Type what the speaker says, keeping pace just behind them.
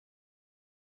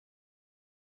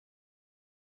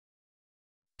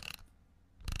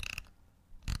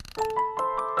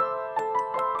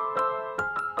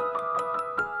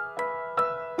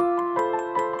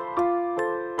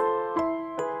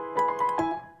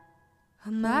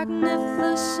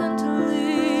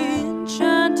magnificently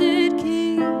enchanted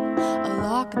key, a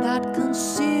lock that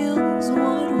conceals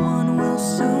what one will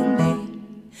soon be.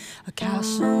 A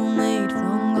castle made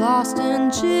from glossed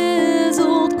and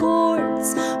chiseled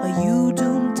quartz, a you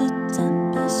doomed to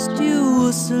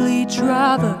tempestuously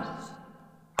traverse.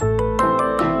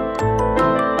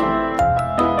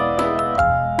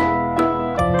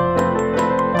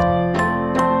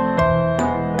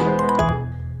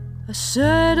 A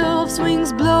set of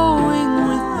swings blowing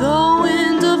with the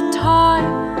wind of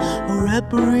time, a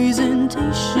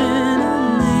representation,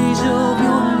 a maze of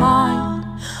your mind,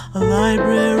 a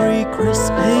library,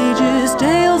 crisp pages,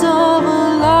 tales of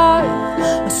a life,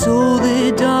 a soul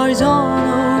that dies on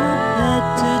a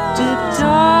repetitive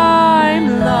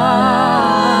timeline.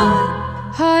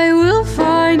 I will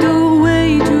find a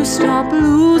way to stop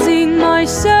losing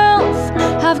myself,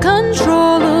 have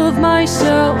control of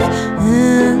myself.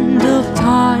 End of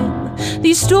time.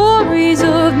 These stories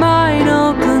of mine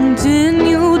I'll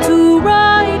continue to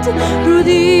write through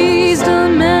these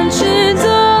dimensions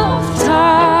of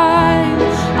time.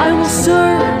 I will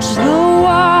search the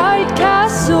white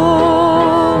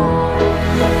castle,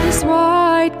 this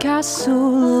white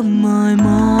castle of my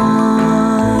mind.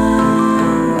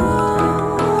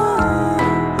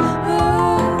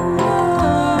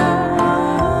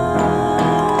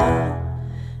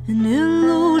 An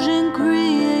illusion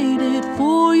created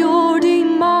for your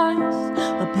demise,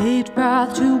 a paved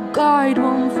path to guide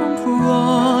one from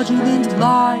fraudulent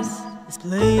lies. This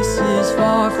place is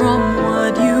far from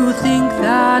what you think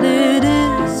that it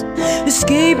is.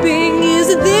 Escaping is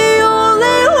the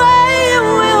only way it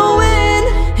will win.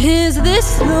 Is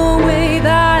this the way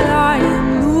that I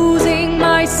am losing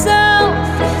myself?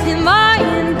 Am I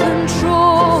in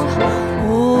control,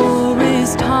 or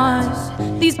is time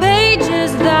these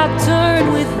pages that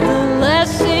turn with the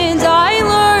lessons I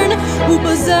learn? Who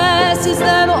possesses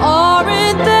them?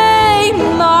 Aren't they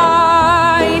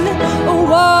mine? Oh,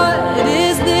 what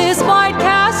is this white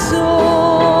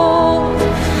castle?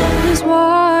 This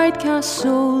white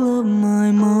castle of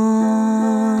my mind.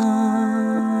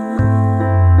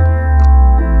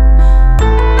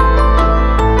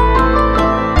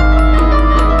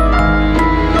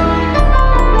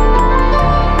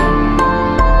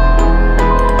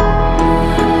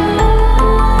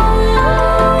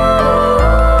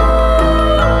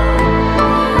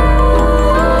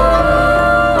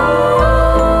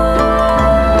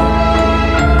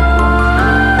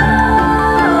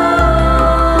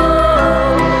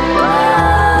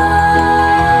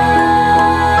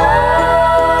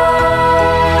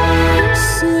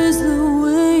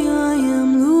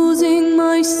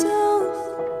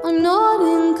 I'm not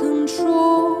in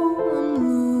control, I'm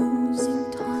losing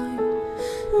time.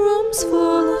 Rooms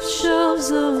full of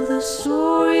shelves of the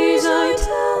stories I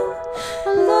tell,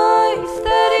 a life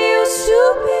that used to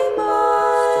be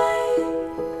mine,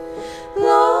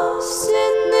 lost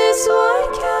in this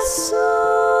white castle,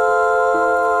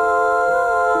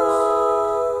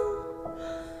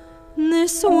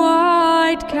 this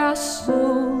white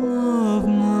castle.